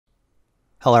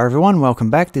Hello everyone, welcome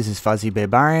back. This is Fuzzy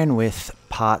Barbarian with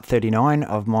part 39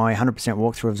 of my 100%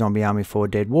 walkthrough of Zombie Army 4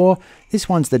 Dead War. This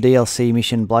one's the DLC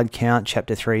mission Blood Count,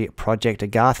 Chapter 3, Project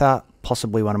Agartha.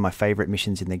 Possibly one of my favourite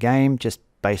missions in the game, just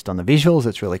based on the visuals.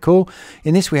 It's really cool.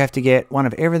 In this we have to get one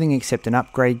of everything except an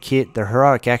upgrade kit. The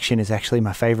heroic action is actually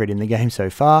my favourite in the game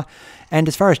so far. And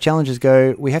as far as challenges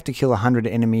go, we have to kill 100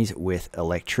 enemies with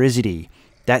electricity.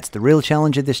 That's the real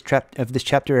challenge of this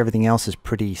chapter. Everything else is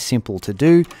pretty simple to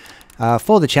do.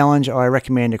 For the challenge, I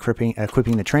recommend equipping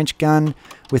the trench gun.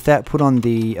 With that, put on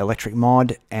the electric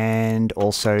mod and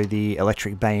also the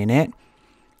electric bayonet.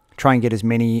 Try and get as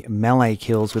many melee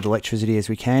kills with electricity as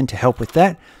we can to help with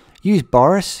that. Use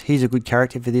Boris. He's a good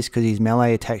character for this because his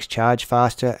melee attacks charge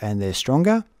faster and they're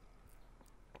stronger.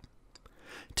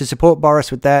 To support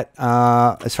Boris with that,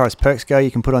 as far as perks go,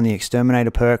 you can put on the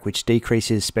Exterminator perk, which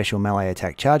decreases special melee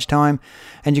attack charge time,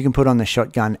 and you can put on the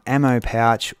shotgun ammo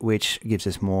pouch, which gives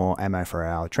us more ammo for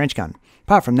our trench gun.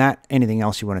 Apart from that, anything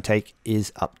else you want to take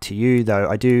is up to you, though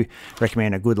I do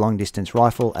recommend a good long distance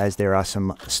rifle, as there are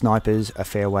some snipers a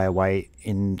fair way away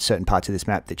in certain parts of this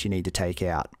map that you need to take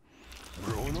out.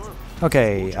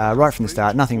 Okay, right from the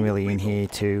start, nothing really in here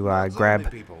to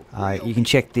grab. You can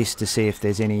check this to see if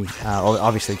there's any,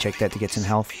 obviously check that to get some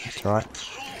health, that's right.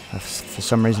 For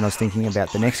some reason I was thinking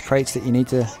about the next crates that you need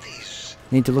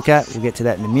to look at. We'll get to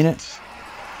that in a minute.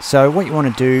 So what you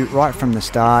want to do right from the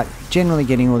start, generally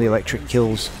getting all the electric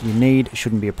kills you need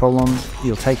shouldn't be a problem.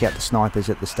 You'll take out the snipers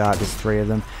at the start, there's 3 of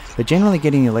them. But generally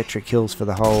getting the electric kills for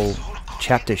the whole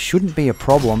chapter shouldn't be a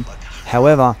problem.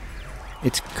 However,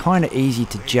 it's kind of easy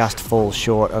to just fall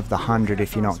short of the 100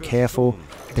 if you're not careful.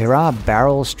 There are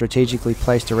barrels strategically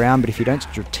placed around, but if you don't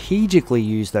strategically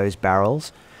use those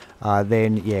barrels,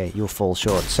 then yeah, you'll fall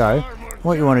short. So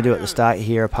what you want to do at the start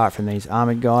here, apart from these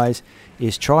armored guys,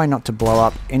 is try not to blow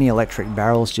up any electric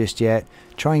barrels just yet.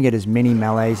 Try and get as many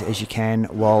melees as you can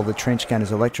while the trench gun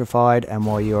is electrified and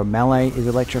while your melee is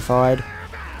electrified.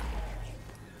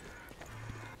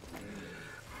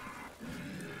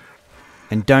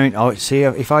 And don't, see,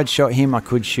 if I'd shot him, I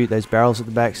could shoot those barrels at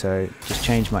the back, so just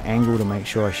change my angle to make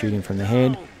sure I shoot him from the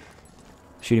head.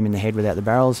 Shoot him in the head without the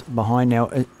barrels behind. Now,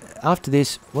 after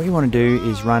this, what you want to do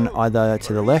is run either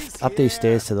to the left, up these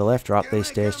stairs to the left, or up these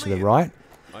stairs to the right.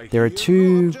 There are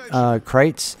 2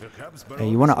 crates.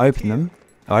 You want to open them,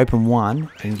 open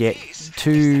one, and get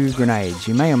 2 grenades.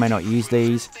 You may or may not use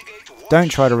these.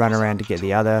 Don't try to run around to get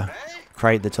the other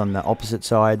crate that's on the opposite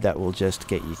side. That will just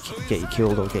get you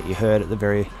killed or get you hurt at the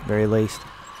very least.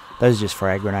 Those are just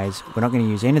frag grenades. We're not going to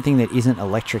use anything that isn't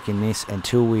electric in this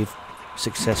until we've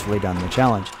successfully done the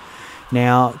challenge.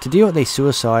 Now, to deal with these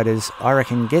suiciders, I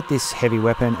reckon get this heavy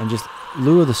weapon and just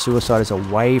lure the suiciders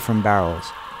away from barrels.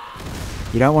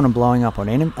 You don't want them blowing up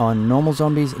on normal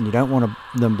zombies, and you don't want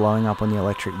them blowing up on the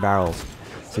electric barrels.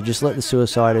 So just let the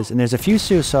suiciders, and there's a few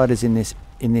suiciders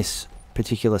in this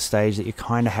particular stage that you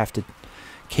kind of have to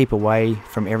keep away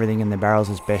from everything in the barrels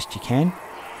as best you can.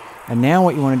 And now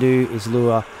what you want to do is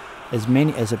lure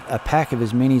a pack of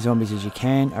as many zombies as you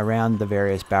can around the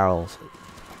various barrels.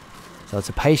 So it's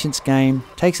a patience game,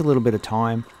 takes a little bit of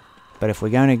time, but if we're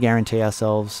going to guarantee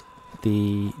ourselves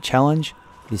the challenge,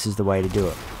 this is the way to do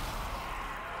it.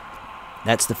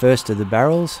 That's the first of the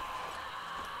barrels.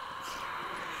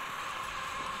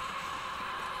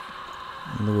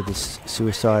 Lure this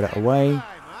suicider away.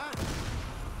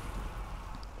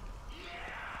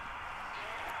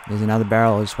 There's another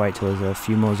barrel. I'll just wait till there's a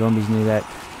few more zombies near that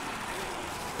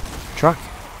truck.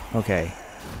 Okay,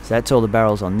 so that's all the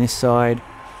barrels on this side.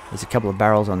 There's a couple of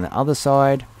barrels on the other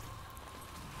side.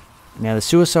 Now the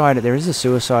suicider, there is a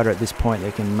suicider at this point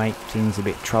that can make things a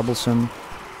bit troublesome.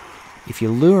 If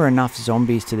you lure enough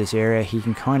zombies to this area, he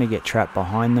can kind of get trapped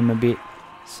behind them a bit.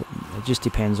 So it just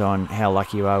depends on how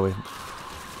lucky you are with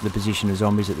the position of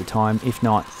zombies at the time. If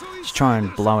not, just try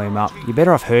and blow him up. You're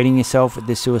better off hurting yourself with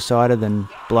this suicider than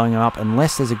blowing him up,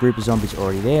 unless there's a group of zombies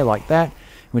already there like that,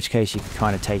 in which case you can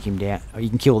kind of take him down, or you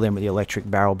can kill them with the electric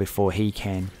barrel before he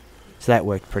can. So that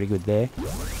worked pretty good there.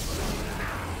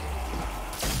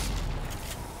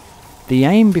 The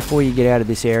aim before you get out of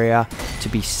this area to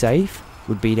be safe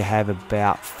would be to have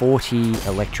about 40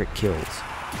 electric kills.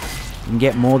 You can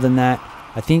get more than that.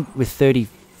 I think with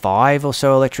 35 or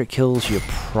so electric kills you're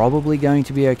probably going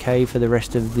to be okay for the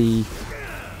rest of the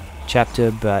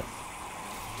chapter, but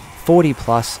 40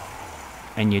 plus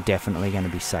and you're definitely going to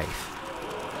be safe.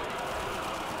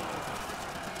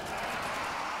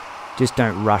 Just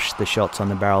don't rush the shots on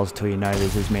the barrels until you know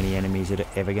there's as many enemies that are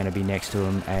ever going to be next to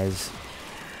them as...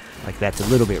 Like, that's a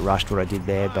little bit rushed what I did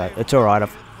there, but it's alright.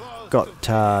 I've got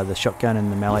the shotgun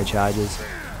and the melee charges.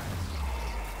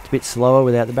 It's a bit slower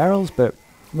without the barrels, but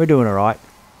we're doing alright.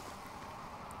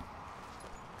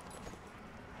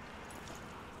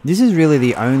 This is really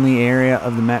the only area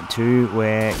of the map too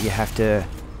where you have to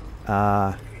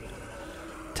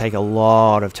take a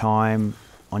lot of time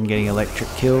on getting electric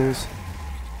kills.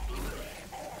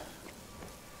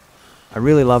 I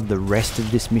really love the rest of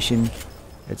this mission.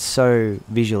 It's so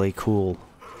visually cool.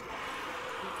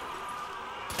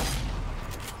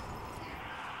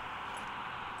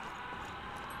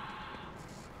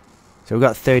 So we've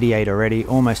got 38 already,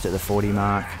 almost at the 40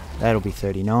 mark. That'll be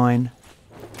 39.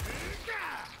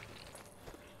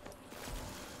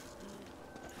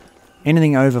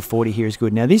 Anything over 40 here is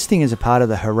good. Now this thing is a part of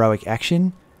the heroic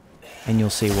action, and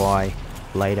you'll see why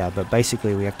later. But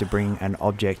basically we have to bring an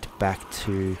object back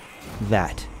to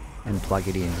that and plug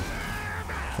it in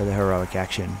for the heroic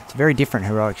action. It's a very different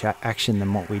heroic action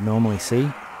than what we normally see,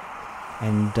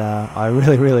 and I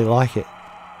really like it.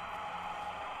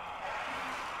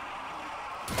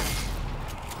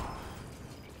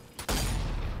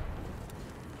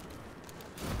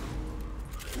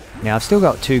 Now I've still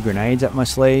got 2 grenades up my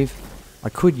sleeve. I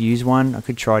could use one, I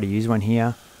could try to use one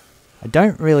here. I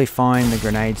don't really find the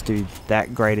grenades do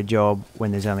that great a job when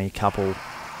there's only a couple.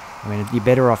 I mean, you're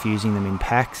better off using them in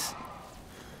packs.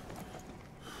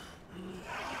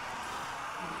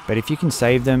 But if you can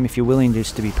save them, if you're willing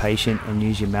just to be patient and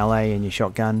use your melee and your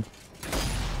shotgun.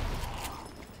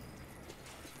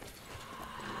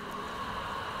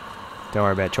 Don't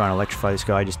worry about trying to electrify this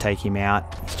guy, just take him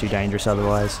out. It's too dangerous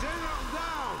otherwise.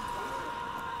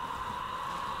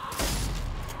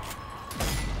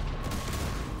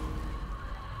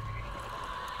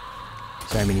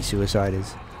 So many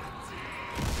suiciders.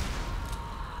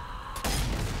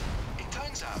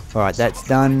 Alright, that's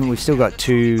done. We've still got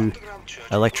 2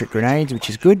 electric grenades, which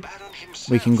is good.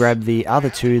 We can grab the other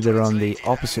 2 that are on the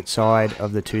opposite side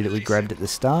of the 2 that we grabbed at the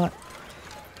start.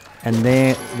 And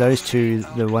there, those 2,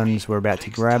 the ones we're about to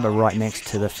grab, are right next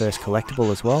to the first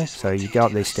collectible as well. So you go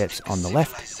up these steps on the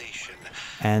left,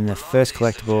 and the first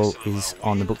collectible is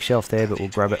on the bookshelf there, but we'll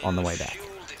grab it on the way back.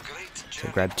 So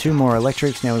grab 2 more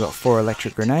electrics. Now we've got 4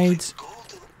 electric grenades,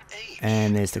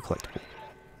 and there's the collectible.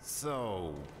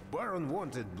 So, Baron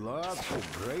wanted blood for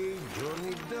great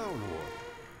journey downward.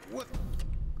 What?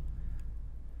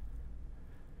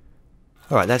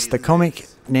 Alright, that's the comic.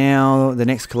 Now the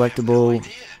next collectible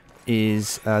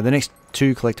is the next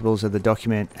 2 collectibles are the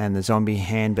document and the zombie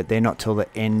hand, but they're not till the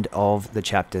end of the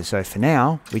chapter. So for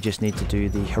now, we just need to do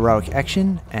the heroic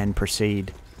action and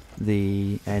proceed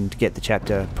and get the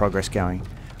chapter progress going.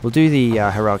 We'll do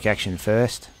the heroic action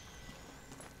first.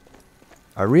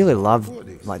 I really love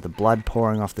like the blood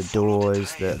pouring off the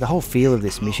doors. The whole feel of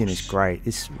this mission is great.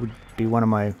 This would be one of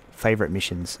my favourite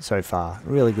missions so far.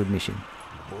 Really good mission.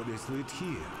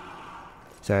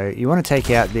 So you want to take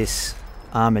out this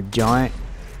armoured giant.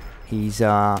 He's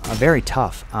a very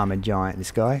tough armoured giant,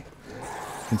 this guy,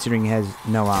 considering he has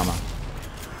no armour.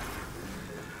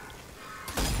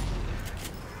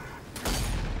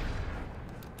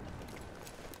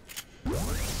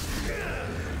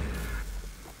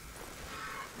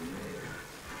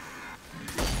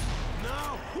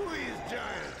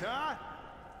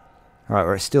 Alright,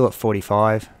 we're still at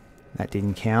 45. That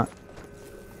didn't count.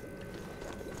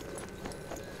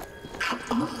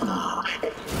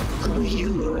 Who are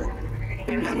you?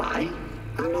 Where am I?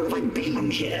 How long have I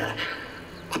been here?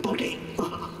 A body?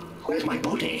 Where's my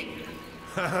body?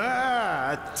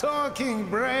 Haha! A talking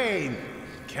brain!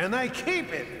 Can I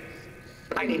keep it?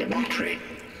 I need a battery.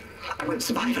 I won't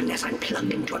survive unless I'm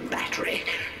plugged into a battery.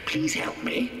 Please help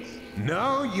me.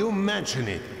 Now you mention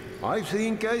it. I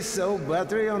think I saw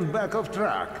battery on back of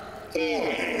truck.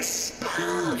 Yes,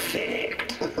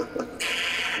 perfect.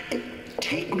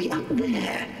 Take me up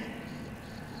there.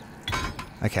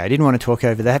 Okay, I didn't want to talk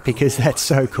over that because that's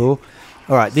so cool.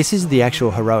 Alright, this is the actual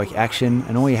heroic action,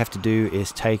 and all you have to do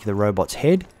is take the robot's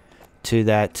head to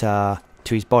that to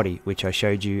his body, which I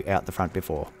showed you out the front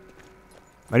before.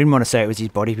 I didn't want to say it was his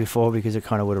body before because it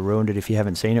kind of would have ruined it if you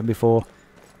haven't seen it before.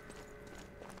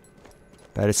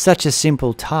 But it's such a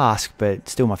simple task, but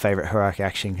still my favourite heroic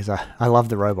action because I love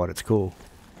the robot, it's cool.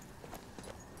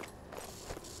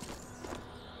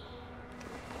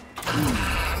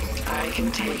 I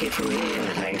can take it from here,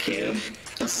 thank you.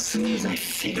 As soon as I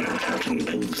figure out how to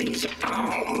move these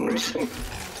arms.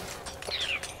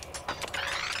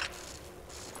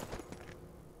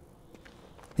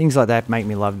 Things like that make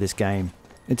me love this game.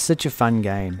 It's such a fun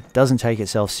game. It doesn't take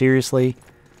itself seriously.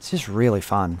 It's just really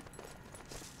fun.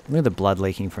 Look at the blood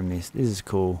leaking from this. This is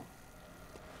cool.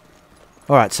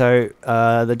 Alright, so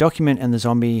the document and the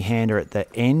zombie hand are at the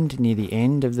end, near the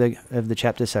end of the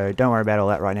chapter, so don't worry about all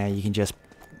that right now. You can just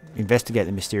investigate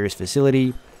the mysterious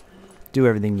facility, do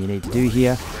everything you need to do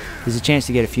here. There's a chance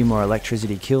to get a few more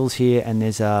electricity kills here, and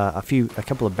there's a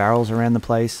couple of barrels around the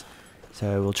place.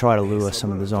 So we'll try to lure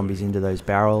some of the zombies into those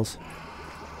barrels.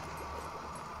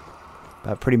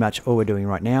 But pretty much all we're doing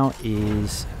right now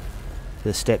is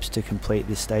the steps to complete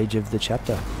this stage of the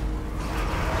chapter.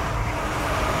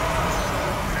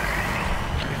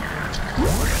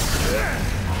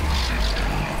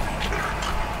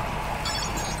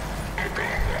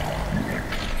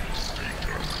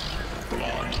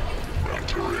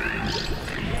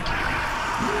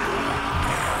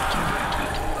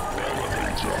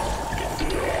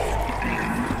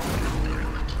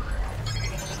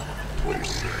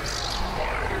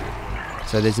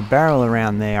 So there's a barrel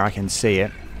around there, I can see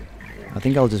it. I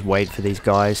think I'll just wait for these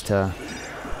guys to...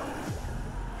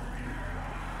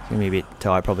 It's going to be a bit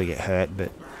tight, probably get hurt, but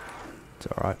it's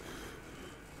alright.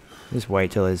 Just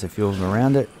wait till there's a few of them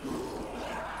around it.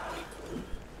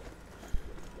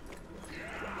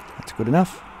 That's good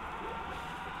enough.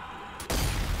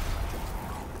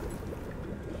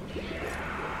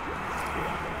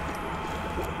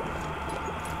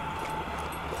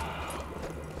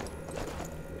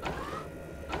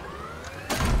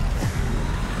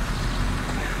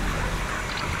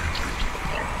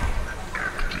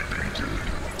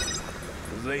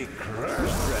 They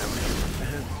crushed them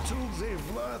and took their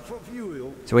blood for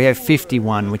fuel. So we have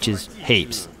 51, which is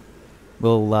heaps.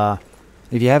 Well,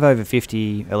 if you have over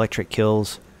 50 electric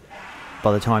kills,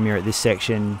 by the time you're at this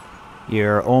section,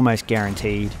 you're almost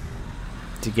guaranteed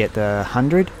to get the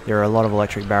 100. There are a lot of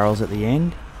electric barrels at the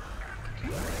end.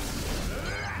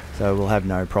 So we'll have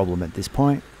no problem at this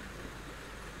point.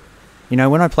 You know,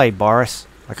 when I play Boris,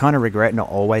 I kind of regret not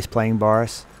always playing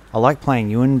Boris. I like playing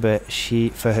Ewan, but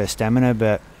for her stamina,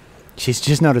 but she's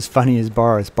just not as funny as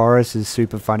Boris. Boris is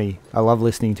super funny. I love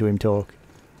listening to him talk.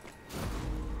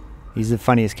 He's the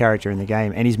funniest character in the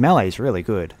game, and his melee is really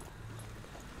good.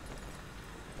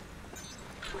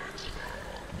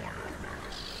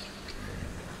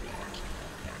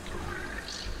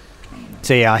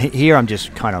 So yeah, here I'm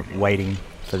just kind of waiting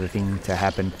for the thing to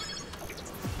happen.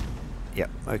 Yep,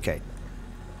 okay.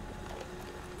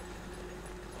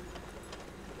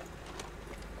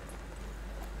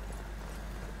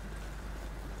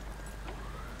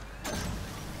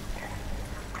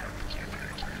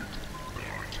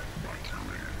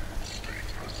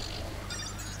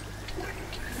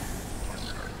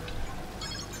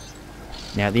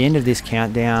 Now at the end of this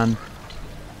countdown,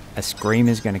 a screamer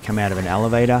is going to come out of an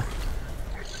elevator.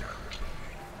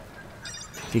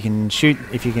 If you can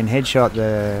headshot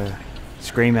the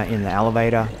screamer in the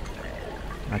elevator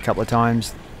a couple of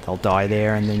times, they'll die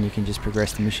there, and then you can just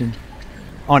progress the mission.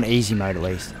 On easy mode at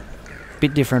least.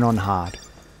 Bit different on hard.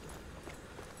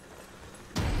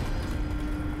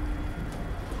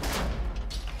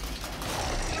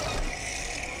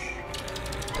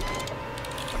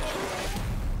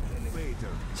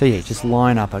 So yeah, just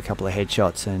line up a couple of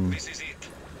headshots, and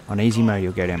on easy mode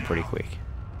you'll go down pretty quick.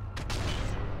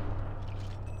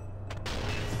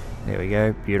 There we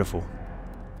go, beautiful.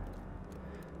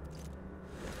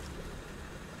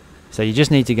 So you just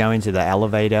need to go into the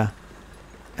elevator,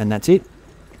 and that's it.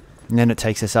 And then it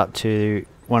takes us up to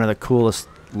one of the coolest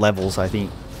levels I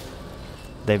think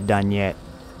they've done yet.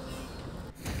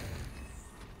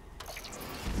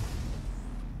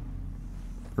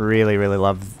 Really, really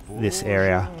love this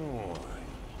area.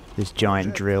 This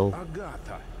giant drill.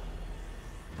 Agartha.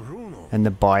 Bruno. And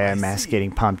the biomass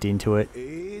getting pumped into it.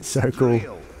 It's So cool.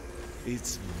 drill.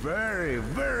 It's very,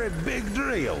 very big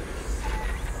drill.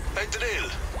 A drill.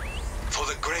 For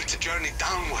the great journey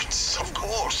downwards, of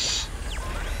course.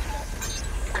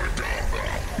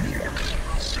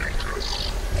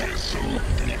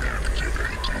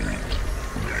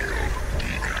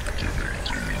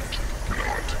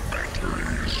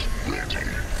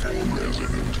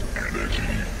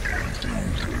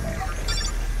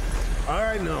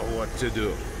 I know what to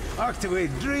do.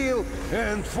 Activate drill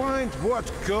and find what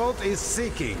cult is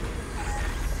seeking.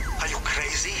 Are you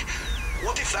crazy?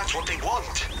 What if that's what they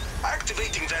want?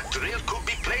 Activating that drill could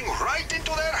be playing right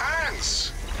into their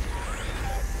hands.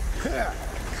 Ha!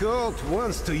 Cult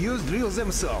wants to use drills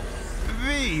themselves.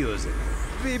 We use it.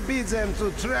 We beat them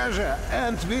to treasure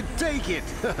and we take it.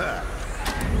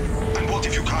 And what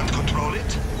if you can't control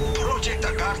it? Project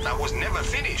Agartha was never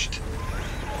finished.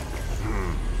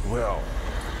 Well,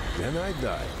 then I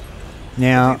die.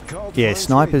 Now, yeah,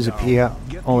 snipers appear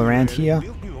all around here.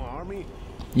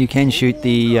 You can shoot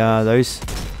the those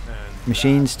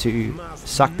machines to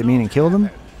suck them in and kill them.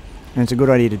 And it's a good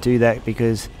idea to do that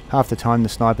because half the time the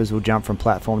snipers will jump from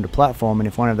platform to platform, and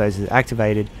if one of those is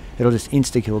activated, it'll just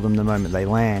insta-kill them the moment they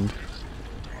land.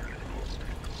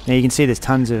 Now you can see there's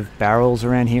tons of barrels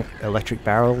around here, electric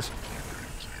barrels.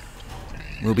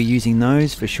 We'll be using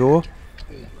those for sure.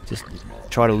 Just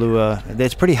try to lure.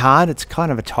 It's pretty hard. It's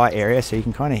kind of a tight area, so you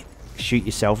can kind of shoot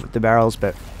yourself with the barrels,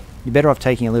 but you're better off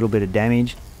taking a little bit of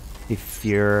damage if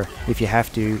you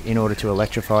have to, in order to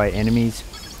electrify enemies,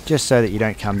 just so that you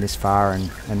don't come this far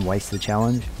and waste the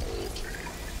challenge.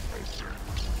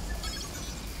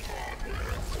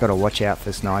 Got to watch out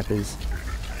for snipers.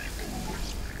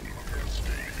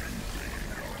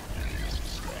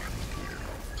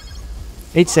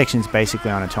 Each section's basically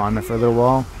on a timer for a little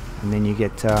while, and then you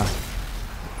get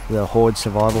the horde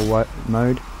survival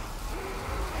mode.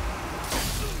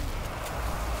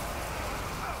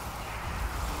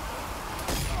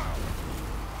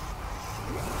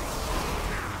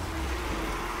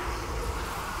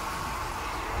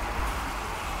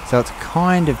 So it's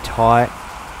kind of tight.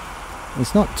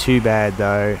 It's not too bad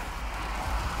though.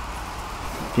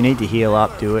 If you need to heal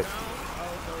up, do it.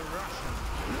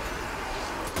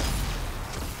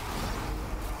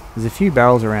 There's a few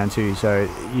barrels around too, so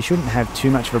you shouldn't have too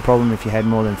much of a problem if you had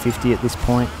more than 50 at this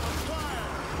point.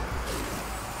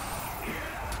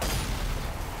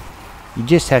 You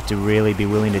just have to really be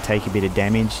willing to take a bit of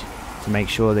damage to make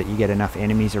sure that you get enough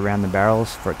enemies around the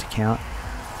barrels for it to count.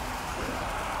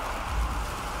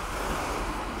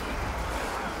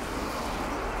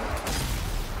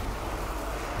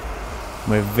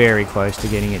 We're very close to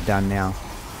getting it done now.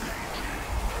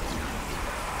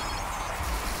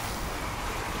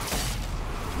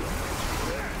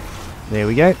 There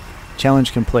we go.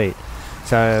 Challenge complete.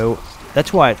 So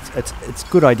that's why it's a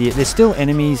good idea. There's still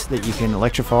enemies that you can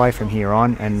electrify from here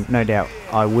on, and no doubt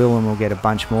I will, and we'll get a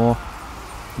bunch more.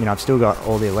 You know, I've still got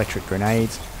all the electric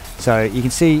grenades. So you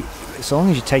can see, so long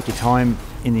as you take your time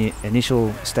in the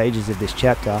initial stages of this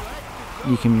chapter,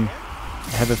 you can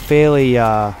have a fairly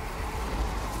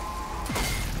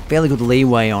good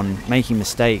leeway on making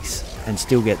mistakes and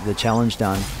still get the challenge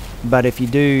done. But if you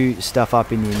do stuff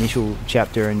up in the initial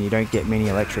chapter and you don't get many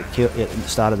electric kills at the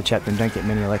start of the chapter and don't get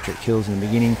many electric kills in the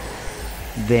beginning,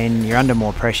 then you're under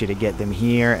more pressure to get them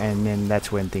here, and then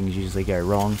that's when things usually go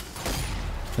wrong.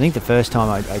 I think the first time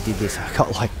I did this I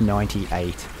got like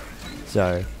 98.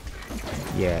 So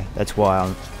yeah, that's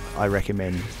why I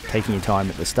recommend taking your time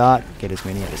at the start, get as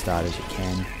many at the start as you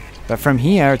can. But from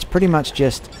here it's pretty much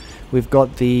just, we've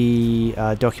got the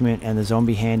document and the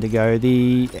zombie hand to go.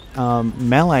 The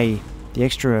melee, the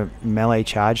extra melee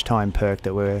charge time perk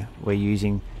that we're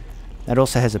using, that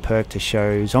also has a perk to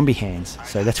show zombie hands.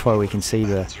 So that's why we can see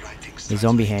the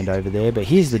zombie hand over there. But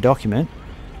here's the document.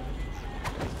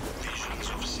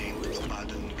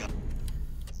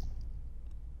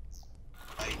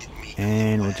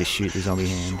 And we'll just shoot the zombie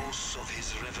hand.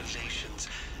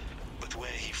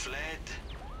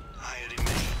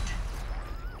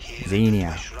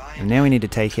 Xenia. And now we need to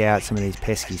take out some of these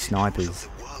pesky snipers.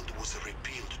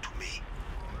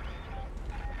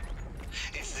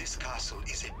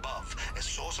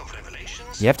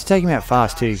 You have to take them out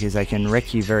fast too, because they can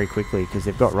wreck you very quickly, because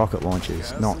they've got rocket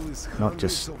launchers, not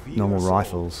just normal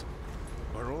rifles.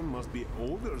 Baron must be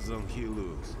older than he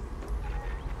looks.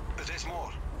 There's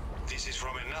more. This is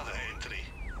from another entry.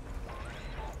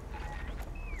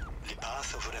 The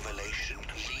path of revelation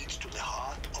leads to the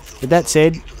heart of the With that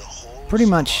said, pretty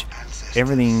much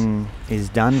everything is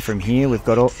done from here. We've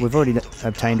already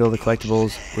obtained all the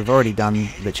collectibles. We've already done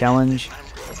the challenge.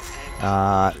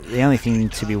 The only thing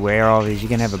to be aware of is you're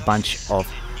going to have a bunch of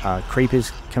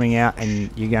creepers coming out, and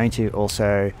you're going to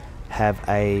also have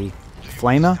a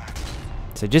flamer.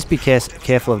 So just be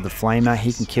careful of the flamer.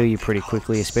 He can kill you pretty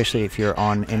quickly, especially if you're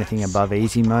on anything above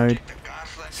easy mode.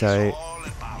 So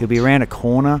he'll be around a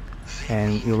corner,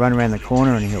 and you'll run around the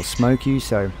corner and he'll smoke you.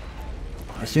 So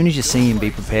as soon as you see him, be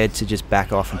prepared to just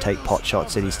back off and take pot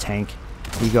shots at his tank.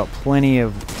 You've got plenty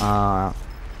of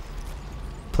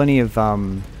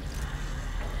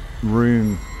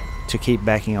room to keep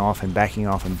backing off and backing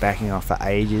off and backing off for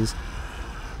ages.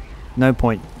 No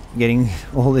point getting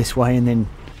all this way and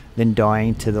then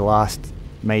dying to the last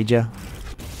major.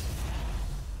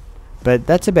 But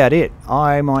that's about it.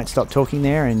 I might stop talking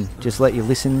there and just let you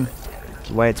listen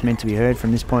the way it's meant to be heard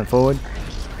from this point forward.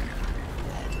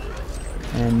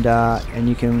 And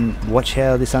you can watch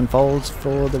how this unfolds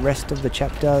for the rest of the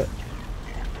chapter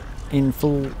in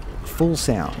full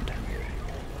sound.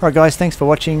 Alright guys, thanks for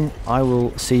watching. I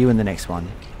will see you in the next one.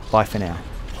 Bye for now.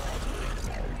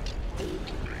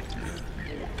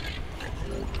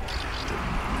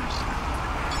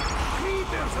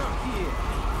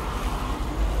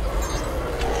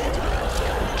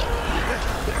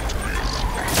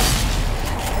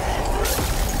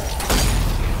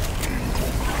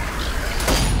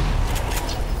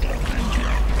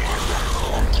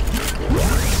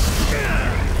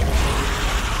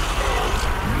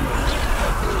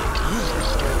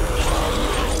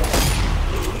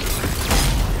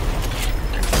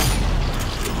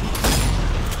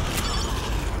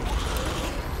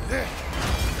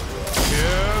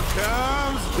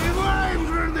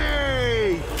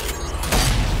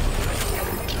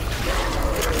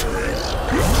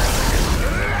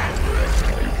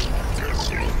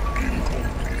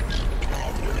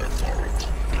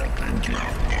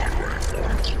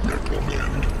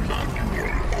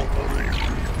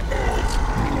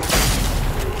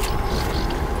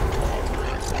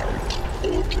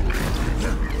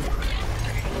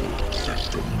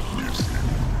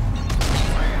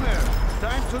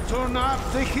 to turn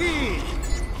up the heat.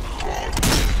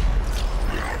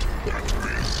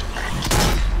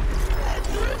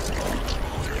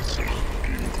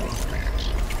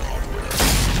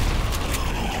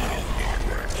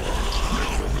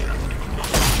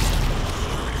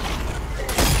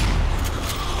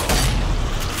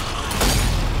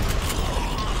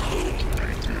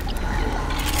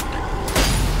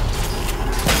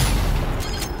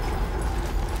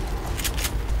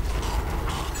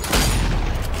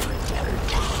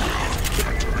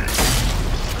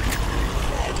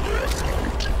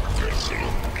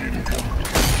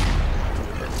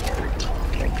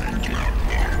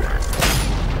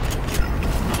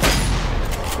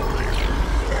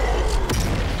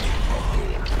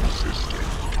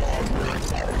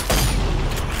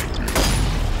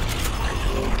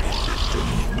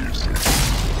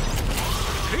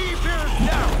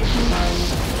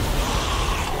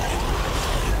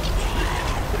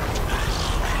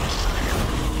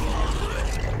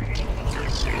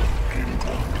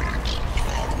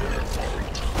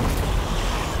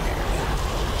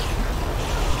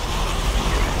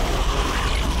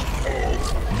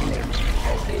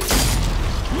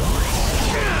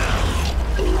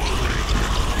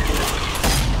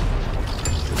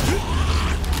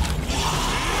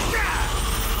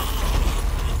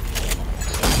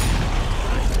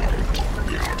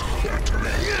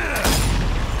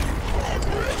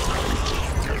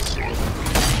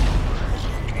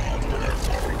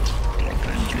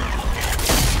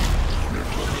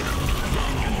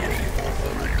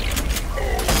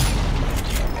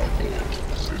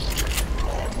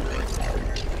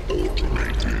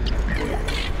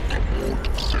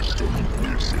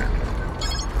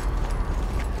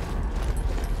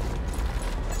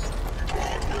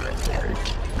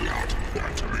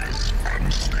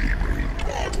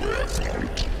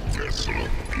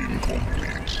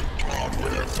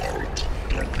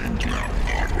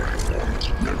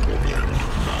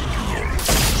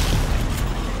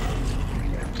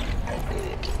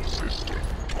 System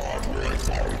hardware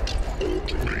fault.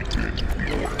 Automated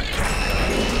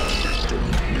launch.